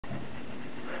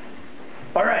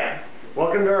Alright,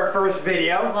 welcome to our first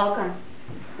video. Welcome.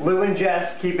 Lou and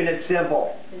Jess Keeping It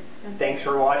Simple. Thanks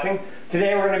for watching.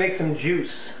 Today we're going to make some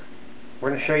juice.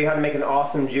 We're going to show you how to make an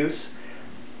awesome juice.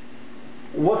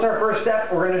 What's our first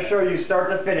step? We're going to show you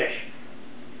start to finish.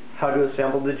 How to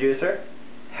assemble the juicer,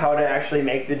 how to actually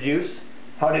make the juice,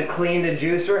 how to clean the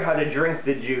juicer, how to drink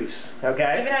the juice.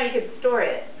 Okay? Even how you could store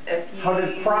it. If you how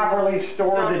to properly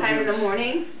store the sometime juice. in the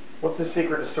morning. What's the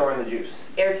secret to storing the juice?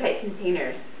 Airtight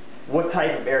containers. What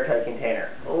type of airtight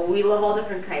container? Oh, we love all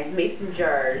different kinds. Mason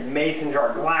jars. Mason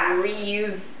jar, glass.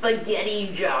 Reused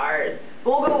spaghetti jars.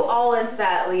 We'll go all into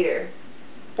that later.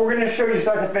 We're going to show you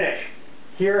start to finish.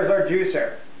 Here is our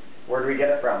juicer. Where do we get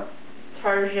it from?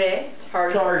 Target.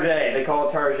 Target. They call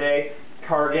it Target.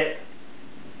 Target.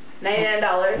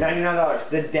 $99. $99.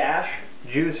 The Dash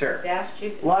Juicer. Dash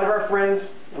Juicer. A lot of our friends,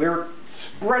 we're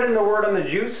spreading the word on the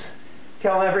juice,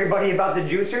 telling everybody about the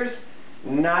juicers.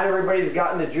 Not everybody's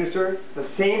gotten the juicer, the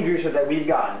same juicer that we've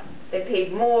gotten. They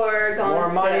paid more,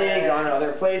 more money, gone to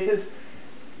other places.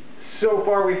 So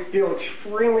far, we feel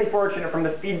extremely fortunate from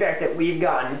the feedback that we've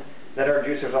gotten that our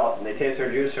juicer's awesome. They taste our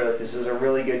juicer that this is a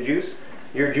really good juice.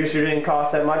 Your juicer didn't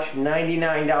cost that much,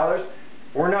 $99.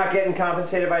 We're not getting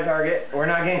compensated by Target. We're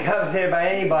not getting compensated by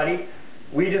anybody.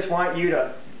 We just want you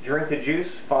to drink the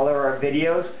juice, follow our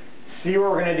videos, see what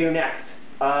we're going to do next.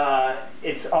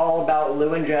 It's all about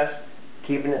Lou and Jess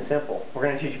keeping it simple. We're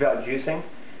going to teach you about juicing,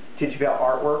 teach you about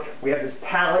artwork. We have this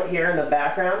palette here in the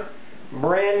background,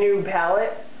 brand new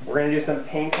palette. We're going to do some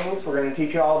paintings. We're going to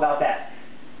teach you all about that.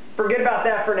 Forget about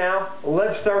that for now.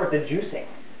 Let's start with the juicing.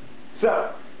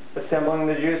 So, assembling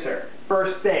the juicer.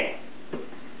 First thing,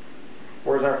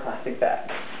 where's our plastic bag?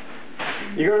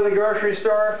 You go to the grocery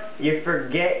store, you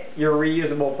forget your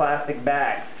reusable plastic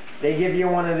bag. They give you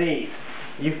one of these.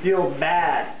 You feel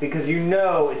bad because you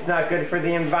know it's not good for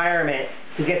the environment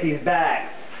to get these bags.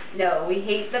 No, we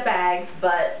hate the bags,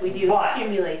 but we do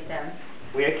accumulate them.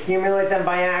 We accumulate them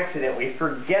by accident. We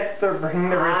forget to bring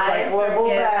the recyclable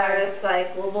bag.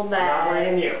 Recyclable bag. Not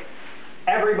bringing you.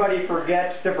 Everybody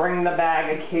forgets to bring the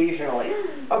bag occasionally.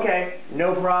 Okay,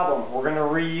 no problem. We're going to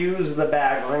reuse the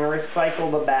bag. We're going to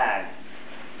recycle the bag.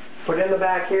 Put in the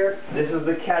back here. This is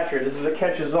the catcher. This is the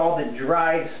catches all the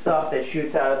dried stuff that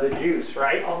shoots out of the juice,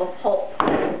 right? All the pulp.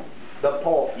 The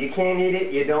pulp. You can't eat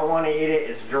it. You don't want to eat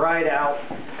it. It's dried out.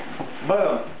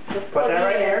 Boom. Just put that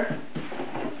right there.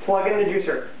 Plug in the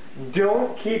juicer.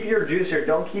 Don't keep your juicer.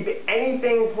 Don't keep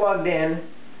anything plugged in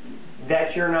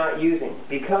that you're not using.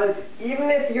 Because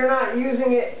even if you're not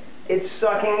using it, it's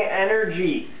sucking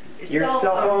energy. Your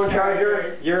cell phone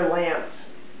charger, your lamps.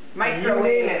 Microwave.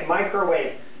 You name it.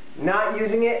 Microwave. Not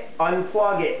using it,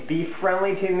 unplug it. Be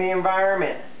friendly to the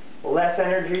environment. Less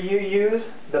energy you use,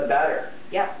 the better.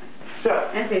 Yep. So.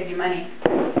 And it saves you money.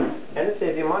 And it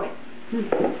saves you money.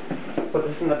 Put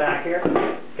this in the back here.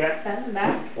 Okay. That's in the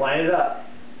back. Line it up.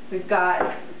 We've got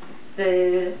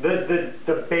the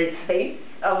base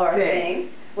of our thing,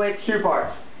 which 2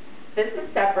 parts. this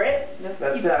is separate. That's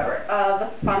separate.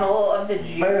 The funnel of the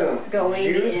juice going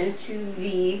juice. into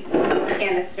the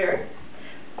canister.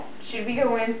 Should we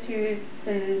go into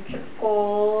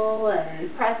centrifugal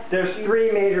and press? There's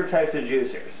 3 major types of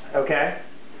juicers, okay?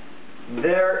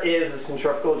 There is a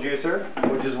centrifugal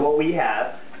juicer, which is what we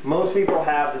have. Most people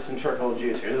have the centrifugal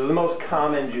juicer. This is the most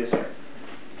common juicer.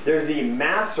 There's the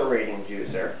macerating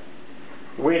juicer,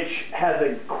 which has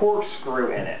a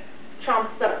corkscrew in it.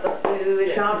 Chomps up the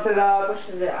food. Chomps it up.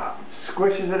 Squishes it out.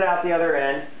 Squishes it out the other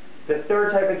end. The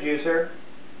third type of juicer.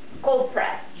 Cold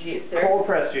press juicer. Cold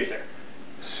press juicer.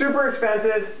 Super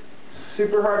expensive,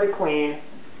 super hard to clean,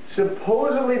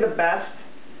 supposedly the best,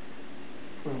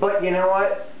 but you know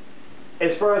what?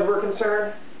 As far as we're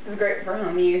concerned, it's great for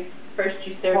home use. First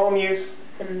juicer. Home use.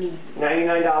 To me.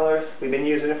 $99. We've been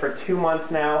using it for 2 months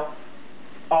now.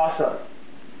 Awesome.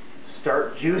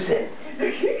 Start juicing.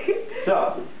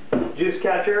 So, juice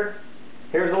catcher.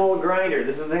 Here's a little grinder.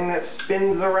 This is the thing that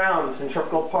spins around the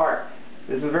centrifugal part.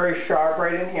 This is very sharp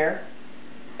right in here.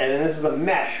 And then this is a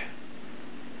mesh.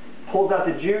 Pulls out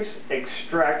the juice,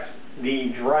 extracts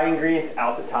the dry ingredients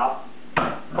out the top.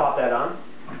 Pop that on.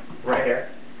 Right here.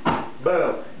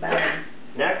 Boom. Bam.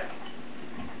 Next.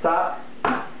 Top.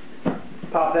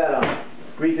 Pop that on.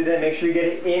 Squeeze it in. Make sure you get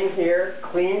it in here.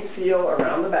 Clean seal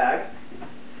around the bag.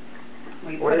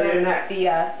 We put in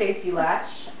the safety latch.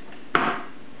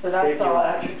 So that's safety all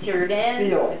latch. secured in.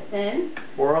 Seal. It's in.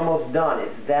 We're almost done.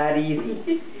 It's that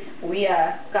easy. We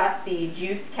got the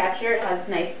juice catcher. It has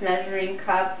nice measuring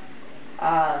cups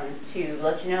to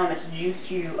let you know how much juice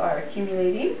you are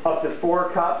accumulating. Up to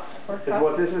 4 cups is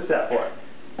what this is set for.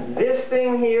 This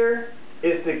thing here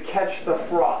is to catch the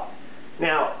froth.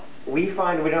 Now, we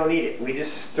find we don't need it. We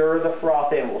just stir the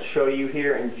froth in. We'll show you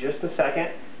here in just a second.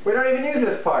 We don't even use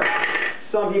this part.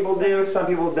 Some people do, some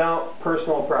people don't.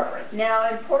 Personal preference.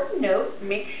 Now, important note,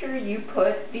 make sure you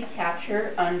put the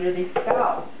catcher under the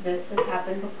spout. This has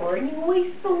happened before, and you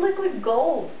waste the liquid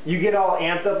gold. You get all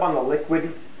amped up on the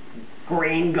liquid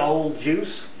grain gold juice.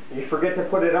 You forget to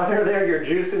put it under there, your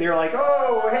juice, and you're like,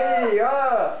 oh, hey,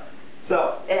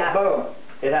 So, boom,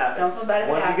 it happens. Don't feel bad if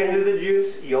it Once you get into the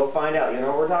juice, you'll find out. You know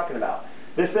what we're talking about.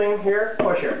 This thing here,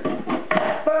 pusher.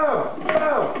 Boom,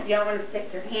 boom. You don't want to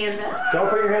stick your hand up. Don't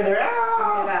put your hand there.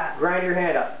 Don't do that. Grind your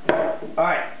hand up. All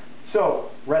right. So,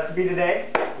 recipe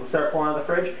today. We'll start pulling out of the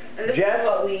fridge. And this Jess, is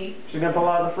what we... she's going to pull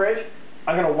out of the fridge.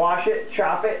 I'm going to wash it,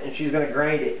 chop it, and she's going to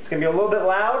grind it. It's going to be a little bit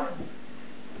loud.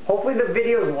 Hopefully the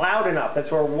video is loud enough.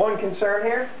 That's our one concern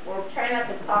here. We'll try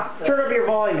not to talk. Turn up your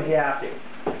volume if you have to.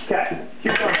 Okay.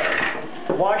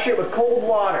 Cucumber. Wash it with cold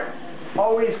water.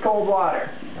 Always cold water.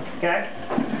 Okay?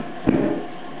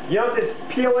 You don't have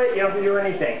to peel it. You don't have to do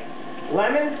anything.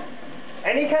 Lemons,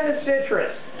 any kind of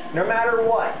citrus, no matter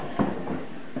what.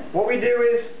 What we do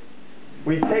is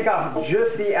we take off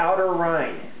just the outer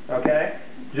rind. Okay?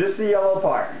 Just the yellow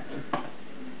part.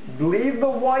 Leave the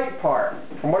white part.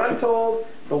 From what I'm told,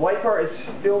 the white part is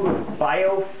filled with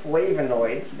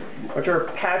bioflavonoids, which are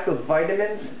packed with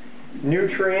vitamins,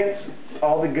 nutrients,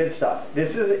 all the good stuff. This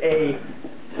is a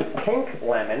pink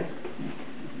lemon.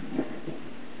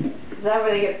 Is that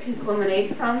where they get pink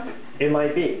lemonade from? It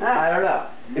might be. I don't know.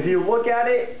 If you look at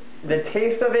it, the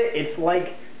taste of it, it's like,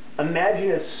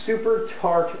 imagine a super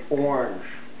tart orange.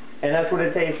 And that's what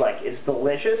it tastes like. It's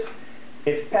delicious.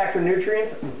 It's packed with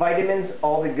nutrients, vitamins,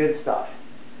 all the good stuff.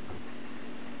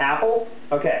 Apple,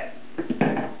 okay.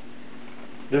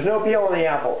 There's no peel on the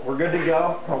apple. We're good to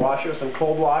go. I'll wash it with some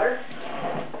cold water.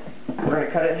 We're going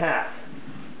to cut it in half.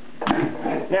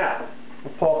 Now,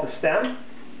 we'll pull out the stem,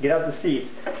 get out the seeds.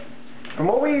 From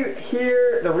what we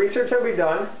hear, the research that we've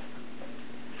done,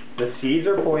 the seeds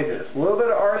are poisonous. A little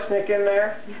bit of arsenic in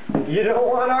there. You don't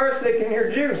want arsenic in your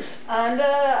juice. And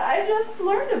I just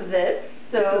learned of this.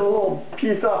 So just a little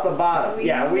piece off the bottom.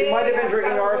 We might have been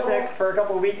drinking arsenic for a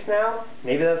couple of weeks now.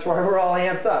 Maybe that's why we're all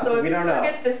amped up. So we don't know.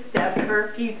 Forget this step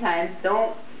for a few times.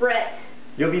 Don't fret.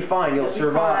 You'll be fine. You'll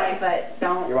survive. Be fine, but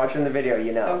don't. You're watching the video,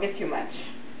 you know. Don't get too much.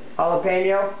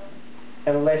 Jalapeno,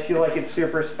 unless you like it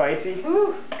super spicy,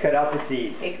 cut out the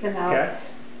seeds. Take them out. Okay.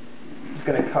 Just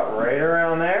gonna cut right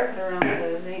around there.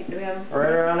 Do we have?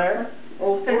 Right around there.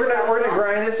 We're gonna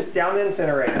grind this down the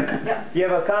incinerator. Yep. Do you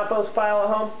have a compost pile at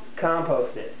home?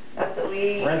 Compost it. That's what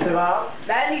we... Rinse it off.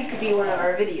 That needs to be one of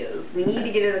our videos. We need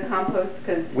to get in the compost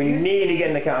because... We need to get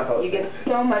in the compost. You get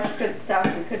so much good stuff.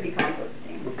 It could be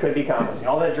composting. It could be composting.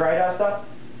 All that dried out stuff,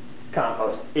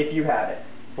 compost, if you have it.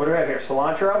 What do we have here?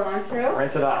 Cilantro? Cilantro.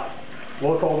 Rinse it off. A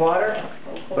little cold water.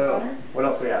 Cold Boom. water. What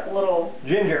else we have? A little...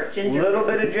 Ginger. Ginger. A little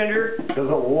bit of ginger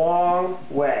goes a long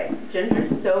way.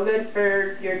 Ginger's so good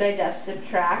for your digestive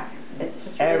tract. It's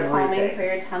just really calming for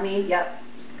your tummy. Yep.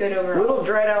 Good overall. Little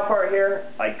dried out part here,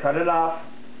 I cut it off,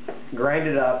 grind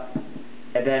it up,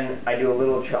 and then I do a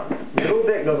little chunk. A little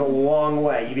bit goes a long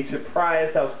way. You'd be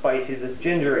surprised how spicy this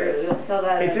ginger is. You'll feel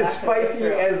that It's as spicy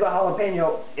as the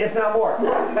jalapeno, if not more.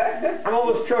 I'm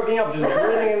almost choking up just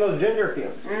breathing in those ginger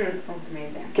fumes. It sounds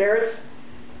amazing. Carrots,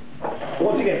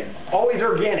 once again, always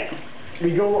organic.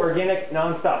 We go organic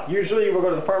non-stop. Usually we'll go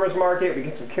to the farmer's market, we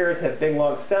get some carrots that have big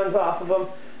long stems off of them.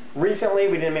 Recently,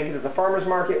 we didn't make it to the farmer's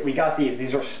market. We got these.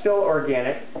 These are still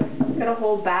organic. Got a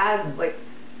whole bag, like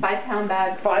 5-pound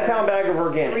bag. 5-pound bag of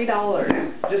organic.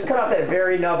 $3. Just cut out that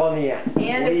very nub on the end.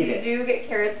 And if you do get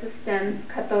carrots with stems,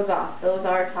 cut those off. Those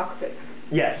are toxic.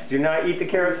 Yes, do not eat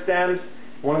the carrot stems.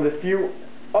 One of the few,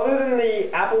 other than the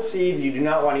apple seeds, you do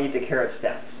not want to eat the carrot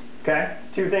stems. Okay?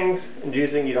 2 things in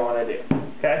juicing you don't want to do.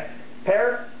 Okay?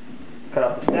 Pear, cut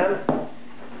off the stem.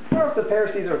 I don't know if the pear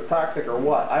seeds are toxic or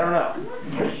what. I don't know. I'm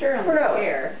not for sure on the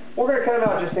pear. We're going to cut them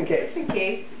out just in case. Just in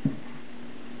case.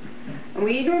 And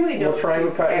we normally don't We'll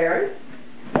triangle cut pears,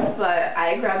 but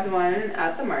I grabbed one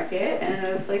at the market and I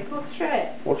was like, let's try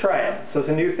it. We'll try it. So it's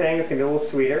a new thing. It's going to be a little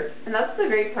sweeter. And that's the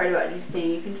great part about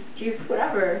juicing. You can just juice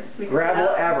whatever. Grab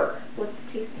whatever. What's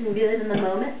tasting good in the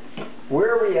moment.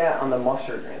 Where are we at on the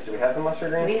mustard greens? Do we have the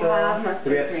mustard greens still? We have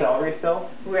mustard greens. Do we have celery still?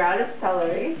 We're out of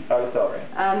celery. Out of celery.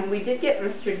 We did get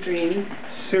mustard greens.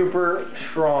 Super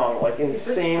strong, like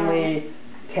insanely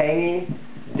tangy.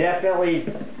 Definitely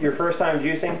your first time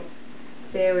juicing.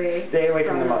 Stay away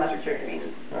from the mustard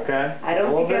greens. Okay? I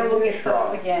don't think I will get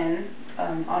those again,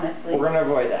 honestly. We're going to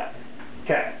avoid that.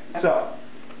 Okay, so,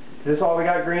 is this all we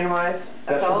got green-wise?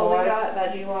 That's all we got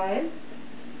veggie-wise.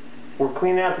 We're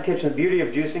cleaning out the kitchen. The beauty of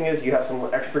juicing is you have some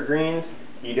extra greens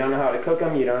you don't know how to cook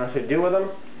them, you don't know what to do with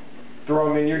them, throw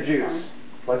them in your juice.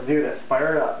 Let's do this.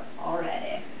 Fire it up.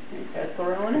 Alrighty. Just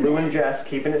throwing it Lou and Jess,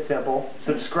 keeping it simple.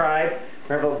 Subscribe.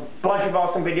 We have a bunch of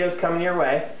awesome videos coming your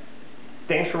way.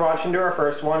 Thanks for watching to our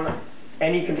first one.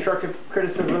 Any constructive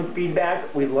criticism,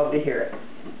 feedback, we'd love to hear it.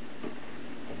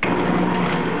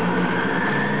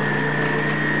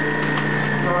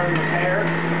 Throw in the pear.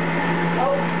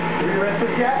 Oh, did you rinse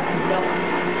it yet? No.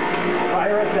 I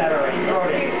rinsed that already. Throw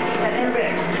it in. Too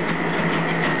big.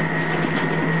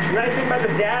 The nice thing about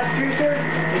the dash juicer,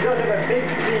 it does have a big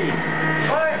seed.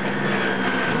 But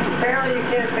apparently you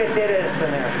can't fit this in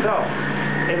there. So,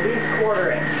 at least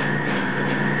quarter it.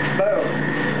 Boom.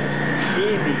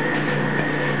 Easy.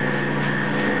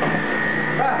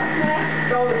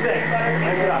 Smell the thing.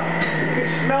 Mix it up. You can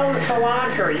smell the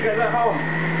cilantro. You guys at home.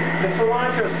 The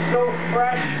cilantro is so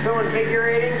fresh, so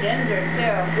invigorating. Ginger,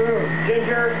 too.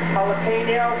 Ginger,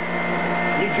 jalapeno.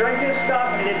 You drink this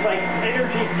stuff and it's like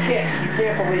energy kick. You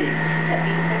can't believe.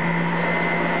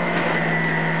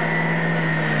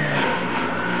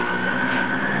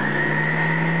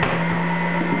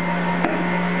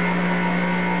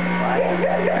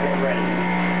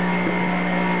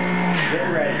 Get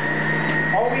ready.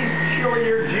 Always chill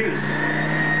your juice.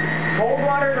 Cold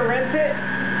water to rinse it,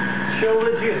 chill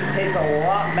the juice. It tastes a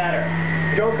lot better.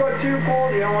 Don't go too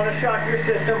cold, you don't want to shock your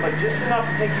system, but just enough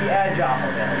to take the edge off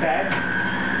of it, okay?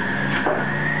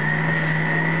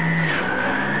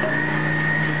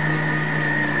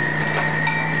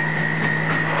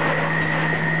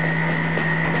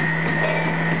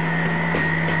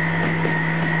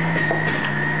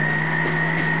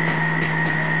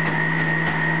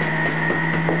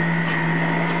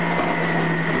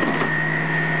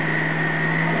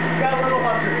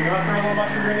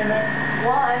 Mustard green in there?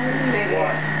 One, maybe.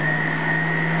 One.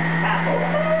 Apple.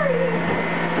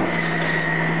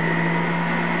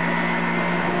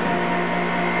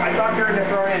 I thought you were going to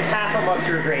throw in half a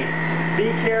mustard green. Be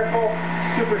careful,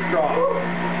 super strong. Woo.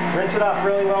 Rinse it off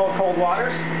really well with cold water.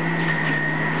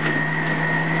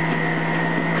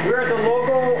 We were at the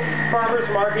local farmer's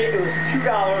market. It was $2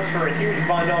 for a huge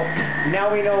bundle. Now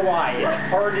we know why.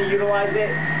 It's hard to utilize it.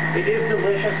 It is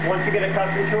delicious. Once you get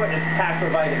accustomed to it, it's packed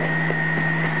with vitamins.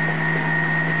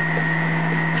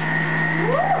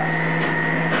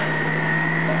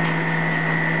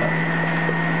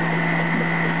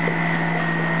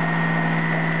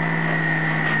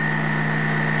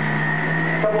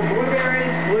 Couple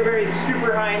blueberries. Blueberries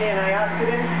super high in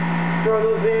antioxidants. Throw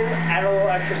those in, add a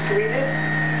little extra sweetness.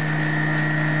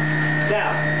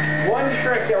 Now, one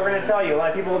trick that we're going to tell you, a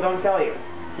lot of people don't tell you.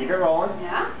 Keep it rolling.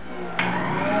 Yeah?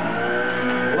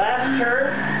 Last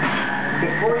turn,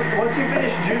 once you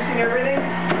finish juicing everything,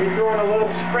 we throw in a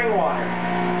little spring water.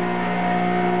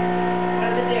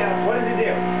 What does it do? What does it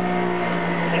do?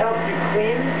 It helps you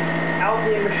clean out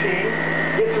the machine,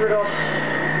 gets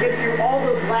you all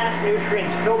those last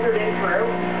nutrients filtered in through,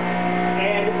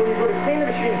 and when you go to clean the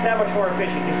machine, it's that much more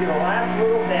efficient. Gives you the last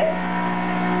little bit.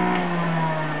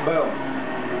 Boom.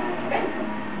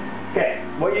 Okay,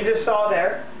 what you just saw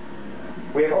there,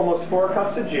 we have almost 4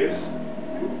 cups of juice.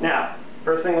 Now,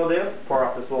 first thing we'll do, pour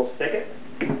off this little spigot.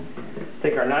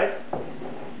 Take our knife,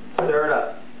 stir it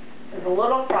up. It's a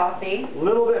little frothy. A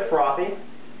little bit frothy.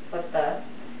 But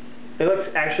it looks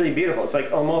actually beautiful. It's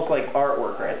like almost like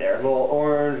artwork right there. A little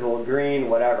orange, a little green,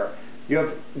 whatever. You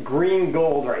have green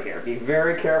gold right here. Be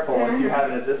very careful once you have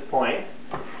it at this point.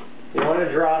 You don't want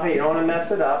to drop it. You don't want to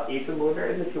mess it up. Eat some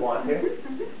blueberries if you want to.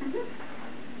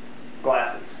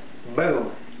 Glasses.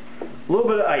 Boom. A little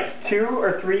bit of ice. 2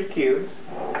 or 3 cubes.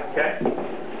 Okay.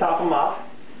 Top them off.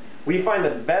 We find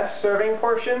the best serving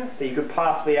portion that you could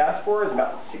possibly ask for is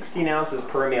about 16 ounces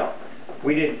per meal.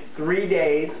 We did 3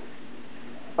 days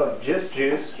of just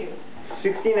juice.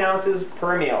 16 ounces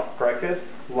per meal. Breakfast,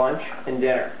 lunch, and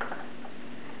dinner.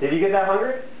 Did you get that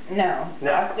hungry? no.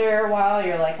 After a while,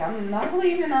 you're like, I'm not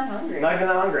really even that hungry. Not even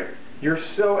that hungry. You're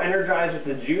so energized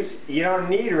with the juice, you don't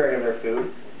need regular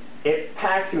food. It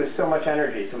packs you with so much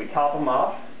energy. So we top them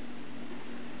off.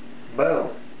 Boom.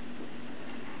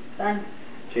 Done.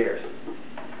 Cheers.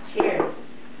 Cheers.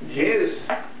 Juice.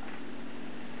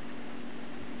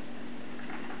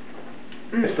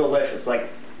 It's delicious. Like,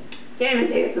 Can't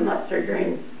even taste the mustard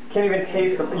greens. can't even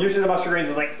taste them. Usually the mustard greens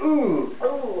is like, ooh.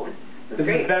 Ooh. This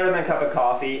is better than a cup of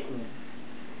coffee.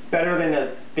 Better than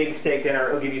a big steak dinner.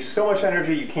 It'll give you so much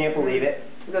energy you can't believe it.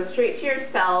 Go straight to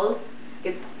your cells.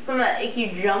 Get some of that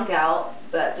icky junk out,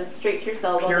 but just straight to your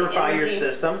cells. Purify your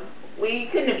system. We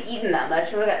couldn't have eaten that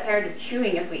much. We would have got tired of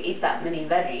chewing if we ate that many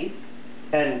veggies.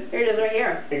 And here it is right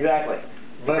here. Exactly.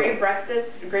 Boom. Great breakfast,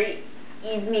 great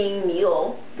evening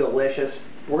meal. Delicious.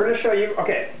 we're going to show you,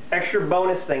 okay, extra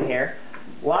bonus thing here.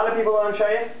 A lot of people don't show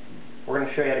you. We're going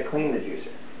to show you how to clean the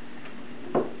juicer.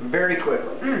 Very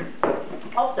quickly.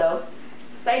 Also,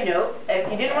 side note,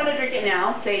 if you didn't want to drink it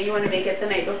now, say you want to make it the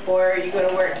night before you go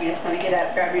to work, you just want to get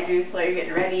up, grab your juice while you're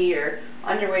getting ready or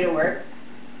on your way to work,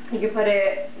 you can put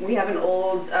it, we have an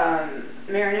old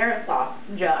marinara sauce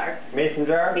jar. Mason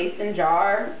jar? Mason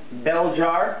jar. Bell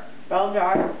jar? Bell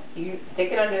jar. You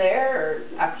stick it under there, or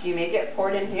after you make it,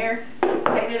 pour it in here,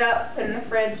 tighten it up, put it in the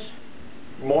fridge.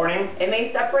 Morning. It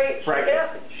may separate, shake it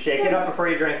up. Shake it up before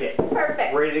you drink it.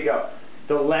 Perfect. Ready to go.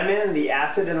 The lemon, the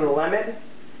acid in the lemon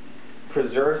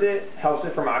preserves it, helps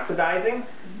it from oxidizing.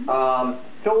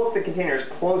 Fill up the container as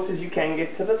close as you can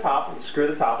get to the top, and screw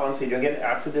the top on so you don't get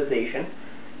oxidization.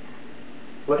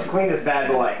 Let's clean this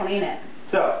bad boy. Clean it.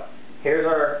 So, here's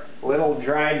our little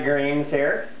dried greens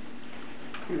here.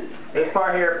 This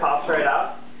part here pops right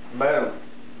out. Boom.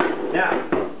 Now,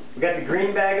 we got the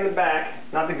green bag in the back.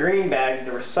 Not the green bag,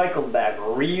 the recycled bag.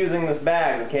 We're reusing this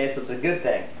bag, okay, so it's a good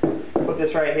thing. Put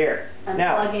this right here. Unplugging.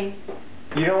 Now,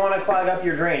 you don't want to clog up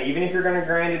your drain. Even if you're going to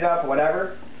grind it up,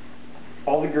 whatever,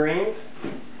 all the greens,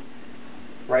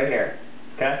 right here,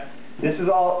 okay? This is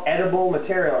all edible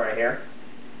material right here.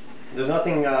 There's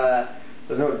nothing,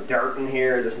 there's no dirt in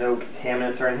here, there's no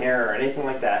contaminants in here or anything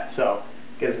like that. So,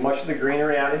 get as much of the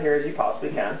greenery out of here as you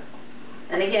possibly can.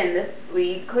 And again, this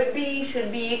we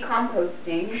should be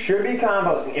composting. Should be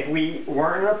composting. If we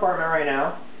weren't in an apartment right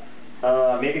now,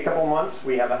 maybe a couple months,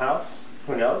 we have a house,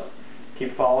 who knows?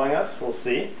 Keep following us, we'll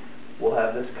see. We'll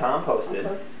have this composted.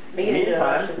 Make it into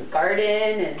a delicious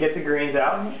garden and get the greens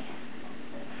out.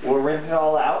 We'll rinse it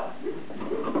all out.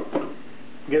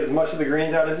 Get as much of the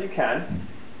greens out as you can.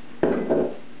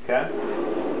 Okay?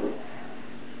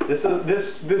 This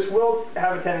will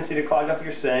have a tendency to clog up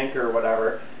your sink or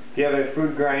whatever. If you have a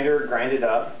food grinder, grind it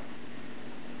up.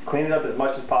 Clean it up as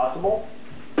much as possible.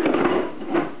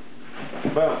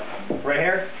 Boom. Right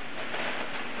here.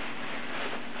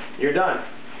 You're done.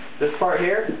 This part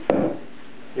here,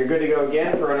 you're good to go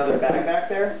again for another bag back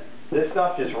there. This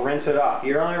stuff, just rinse it off.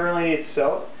 You only really need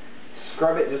soap.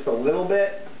 Scrub it just a little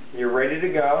bit. You're ready to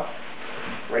go.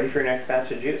 Ready for your next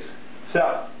batch of juice.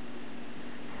 So,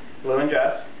 Lou and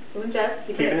Jess. Lou and Jess,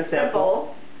 keeping it it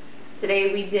simple.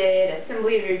 Today we did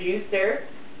assembly of your juicer.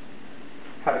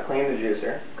 How to clean the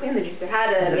juicer. Clean the juicer.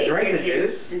 How to make drink your the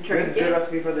juice. And drink it. Good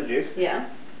recipe for the juice. Yeah.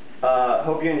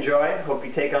 Hope you enjoy. Hope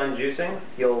you take on juicing.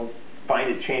 You'll find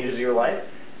it changes your life.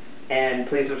 And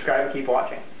please subscribe and keep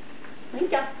watching.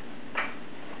 Thank you.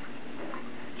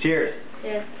 Cheers.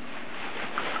 Cheers.